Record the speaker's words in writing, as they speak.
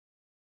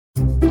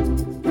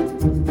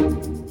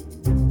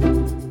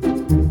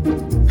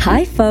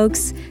Hi,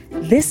 folks.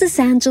 This is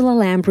Angela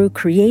Lambrou,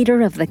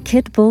 creator of the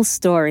Kit Bull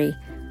Story.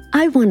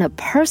 I want to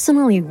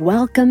personally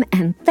welcome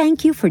and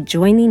thank you for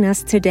joining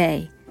us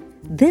today.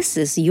 This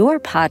is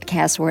your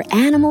podcast where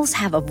animals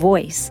have a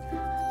voice.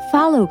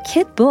 Follow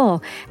Kit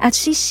Bull as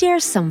she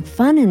shares some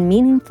fun and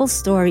meaningful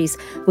stories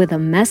with a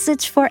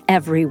message for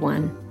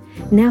everyone.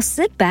 Now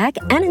sit back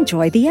and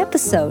enjoy the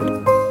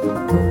episode.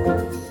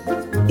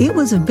 It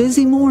was a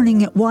busy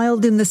morning at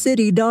Wild in the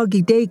City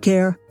Doggy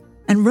Daycare,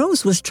 and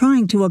Rose was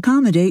trying to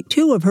accommodate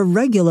two of her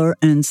regular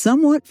and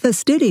somewhat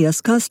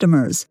fastidious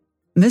customers,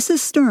 Mrs.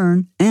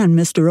 Stern and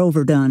Mr.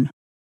 Overdone.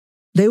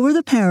 They were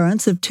the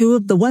parents of two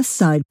of the West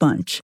Side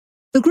bunch,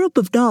 the group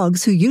of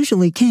dogs who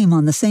usually came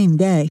on the same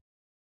day.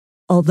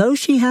 Although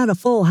she had a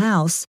full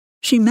house,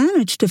 she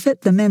managed to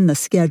fit them in the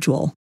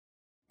schedule.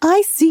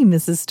 I see,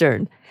 Mrs.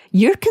 Stern.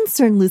 You're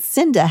concerned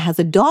Lucinda has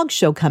a dog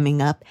show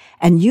coming up,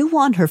 and you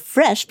want her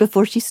fresh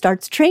before she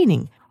starts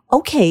training.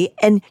 Okay,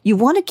 and you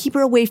want to keep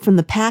her away from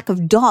the pack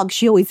of dogs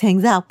she always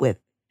hangs out with.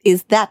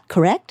 Is that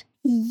correct?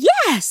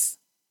 Yes,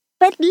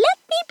 but let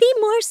me be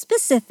more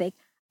specific.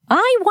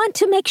 I want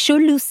to make sure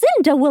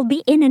Lucinda will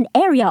be in an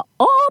area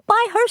all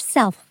by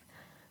herself.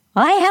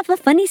 I have a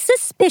funny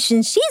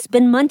suspicion she's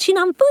been munching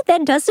on food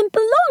that doesn't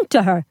belong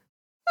to her.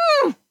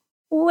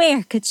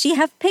 Where could she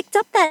have picked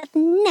up that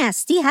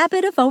nasty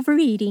habit of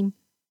overeating?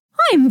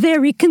 I'm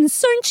very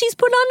concerned she's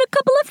put on a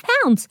couple of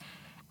pounds,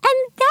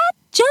 and that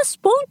just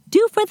won't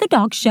do for the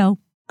dog show.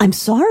 I'm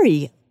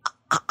sorry.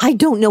 I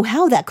don't know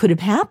how that could have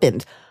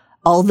happened,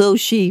 although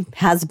she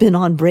has been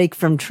on break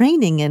from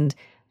training and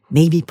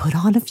maybe put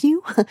on a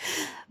few.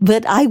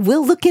 But I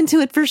will look into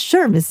it for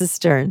sure, Mrs.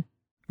 Stern.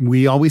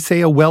 We always say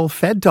a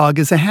well-fed dog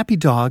is a happy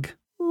dog.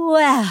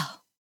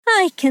 Well,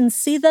 I can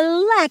see the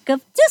lack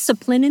of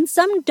discipline in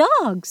some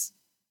dogs.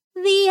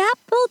 The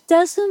apple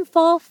doesn't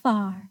fall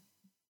far.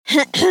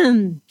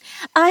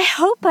 I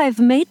hope I've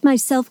made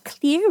myself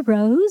clear,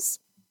 Rose.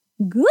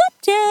 Good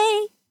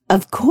day.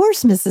 Of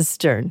course, Mrs.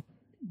 Stern.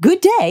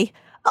 Good day.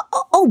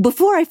 Oh,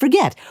 before I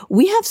forget,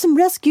 we have some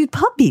rescued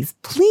puppies.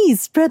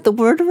 Please spread the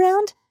word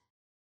around.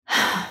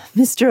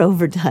 Mr.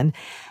 Overdone,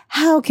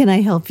 how can I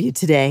help you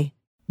today?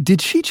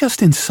 Did she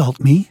just insult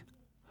me?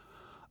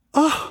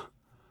 Oh,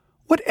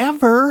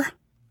 whatever.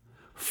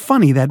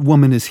 Funny that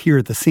woman is here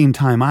at the same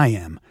time I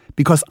am,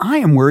 because I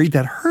am worried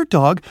that her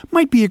dog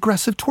might be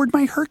aggressive toward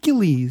my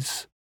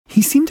Hercules.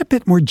 He seemed a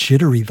bit more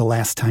jittery the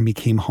last time he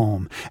came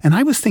home, and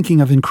I was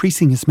thinking of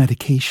increasing his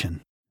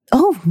medication.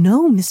 Oh,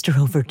 no, Mr.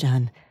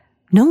 Overdone.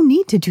 No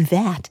need to do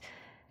that.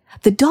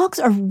 The dogs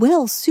are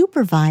well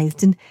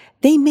supervised, and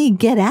they may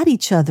get at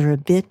each other a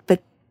bit,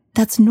 but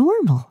that's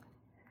normal.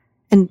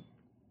 And,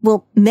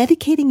 well,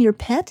 medicating your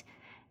pet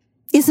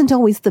isn't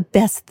always the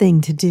best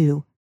thing to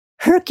do.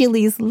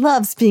 Hercules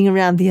loves being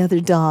around the other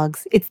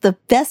dogs. It's the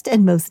best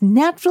and most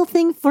natural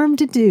thing for him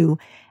to do,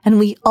 and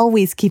we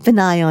always keep an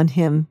eye on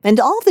him and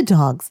all the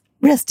dogs,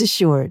 rest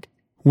assured.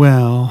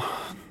 Well,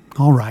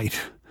 all right.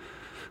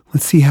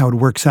 Let's see how it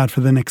works out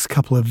for the next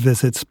couple of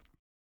visits.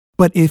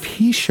 But if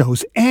he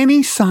shows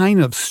any sign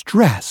of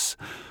stress...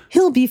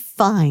 He'll be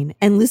fine,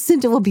 and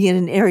Lucinda will be in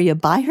an area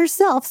by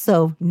herself,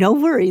 so no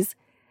worries.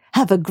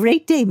 Have a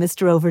great day,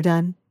 Mr.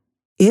 Overdone.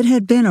 It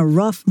had been a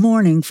rough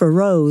morning for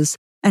Rose,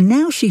 and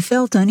now she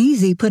felt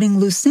uneasy putting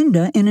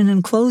Lucinda in an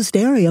enclosed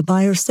area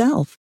by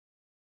herself.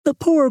 The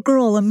poor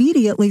girl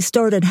immediately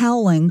started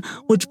howling,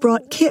 which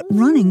brought Kit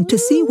running to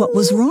see what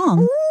was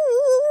wrong.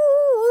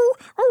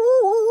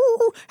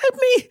 Help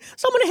me!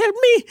 Someone help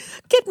me!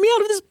 Get me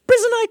out of this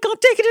prison! I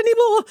can't take it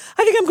anymore!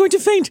 I think I'm going to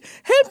faint!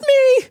 Help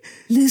me!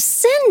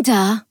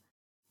 Lucinda?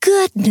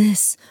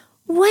 Goodness,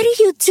 what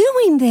are you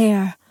doing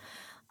there?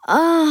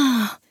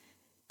 I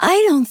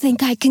don't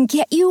think I can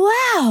get you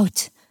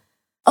out.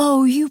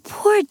 Oh, you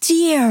poor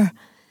dear.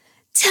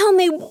 Tell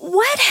me,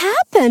 what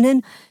happened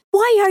and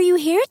why are you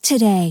here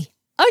today?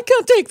 I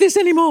can't take this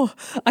anymore.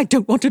 I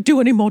don't want to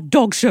do any more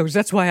dog shows.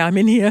 That's why I'm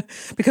in here.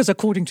 Because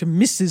according to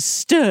Mrs.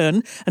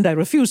 Stern, and I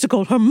refuse to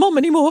call her mom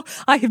anymore,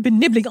 I have been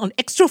nibbling on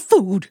extra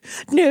food.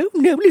 No,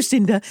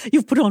 Lucinda,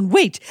 you've put on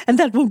weight, and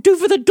that won't do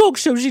for the dog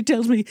show, she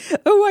tells me.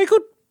 Oh, I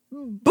could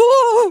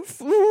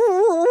barf.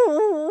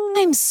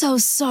 I'm so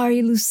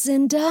sorry,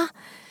 Lucinda.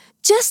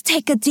 Just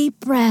take a deep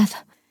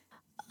breath.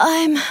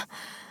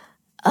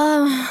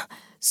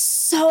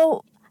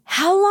 So,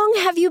 how long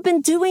have you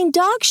been doing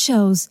dog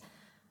shows?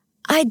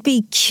 I'd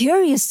be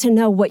curious to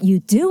know what you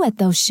do at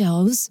those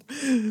shows.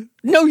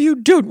 No, you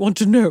don't want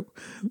to know.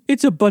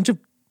 It's a bunch of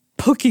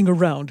poking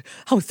around.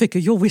 How thick are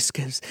your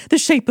whiskers? The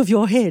shape of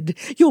your head?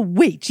 Your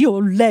weight?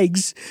 Your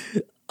legs?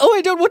 Oh,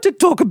 I don't want to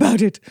talk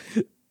about it.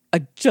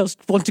 I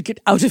just want to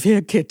get out of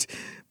here, Kit.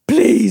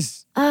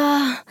 Please.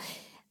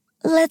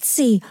 Let's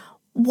see.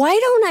 Why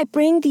don't I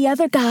bring the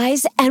other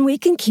guys and we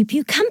can keep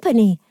you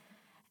company?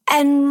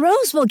 And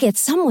Rose will get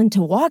someone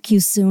to walk you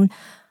soon.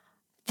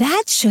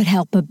 That should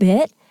help a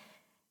bit.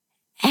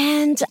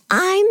 And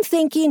I'm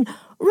thinking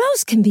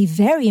Rose can be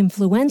very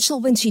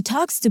influential when she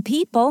talks to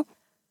people.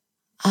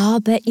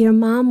 I'll bet your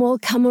mom will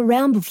come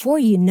around before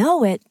you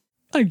know it.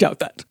 I doubt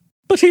that,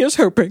 but here's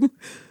hoping.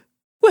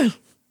 Well,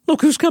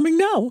 Look who's coming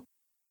now.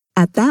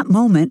 At that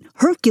moment,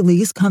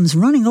 Hercules comes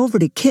running over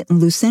to Kit and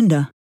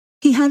Lucinda.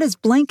 He had his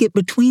blanket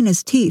between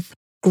his teeth,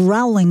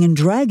 growling and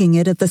dragging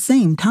it at the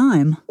same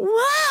time.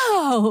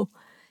 Whoa!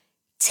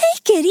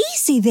 Take it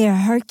easy there,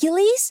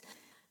 Hercules.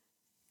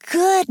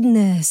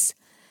 Goodness.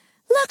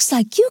 Looks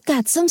like you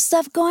got some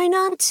stuff going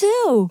on,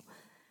 too.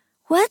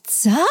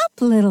 What's up,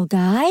 little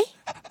guy?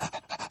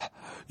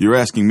 You're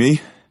asking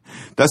me?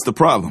 That's the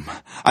problem.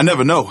 I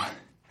never know.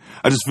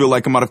 I just feel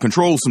like I'm out of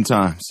control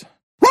sometimes.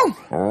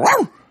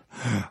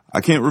 I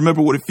can't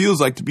remember what it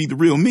feels like to be the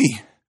real me.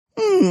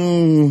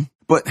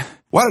 But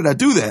why did I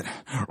do that?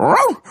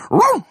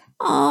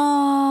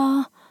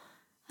 Oh,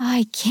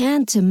 I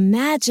can't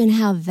imagine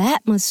how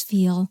that must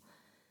feel.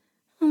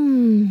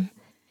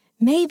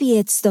 Maybe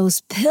it's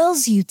those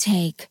pills you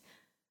take.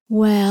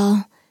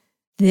 Well,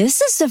 this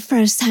is the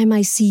first time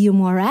I see you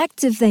more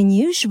active than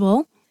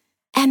usual,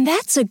 and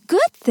that's a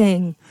good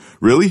thing.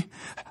 Really?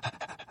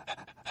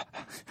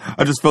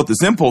 I just felt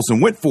this impulse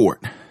and went for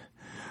it.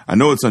 I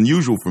know it's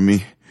unusual for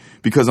me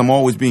because I'm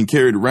always being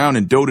carried around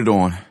and doted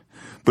on,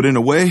 but in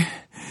a way,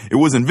 it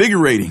was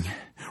invigorating.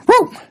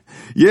 Woo!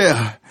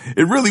 Yeah,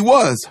 it really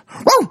was.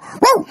 Woo!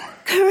 Woo!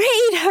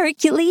 Great,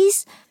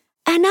 Hercules.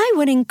 And I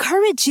would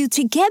encourage you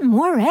to get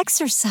more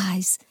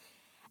exercise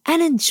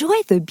and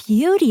enjoy the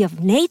beauty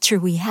of nature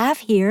we have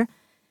here.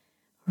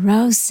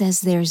 Rose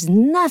says there's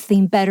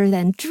nothing better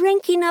than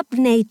drinking up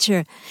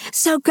nature,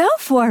 so go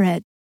for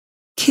it.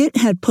 Kit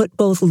had put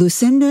both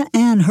Lucinda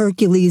and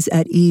Hercules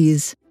at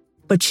ease,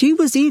 but she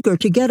was eager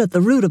to get at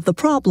the root of the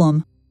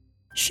problem.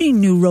 She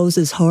knew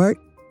Rose's heart,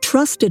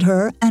 trusted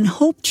her, and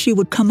hoped she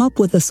would come up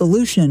with a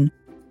solution.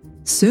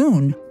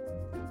 Soon.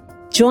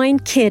 Join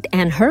Kit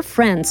and her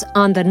friends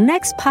on the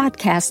next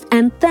podcast,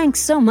 and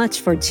thanks so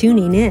much for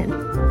tuning in.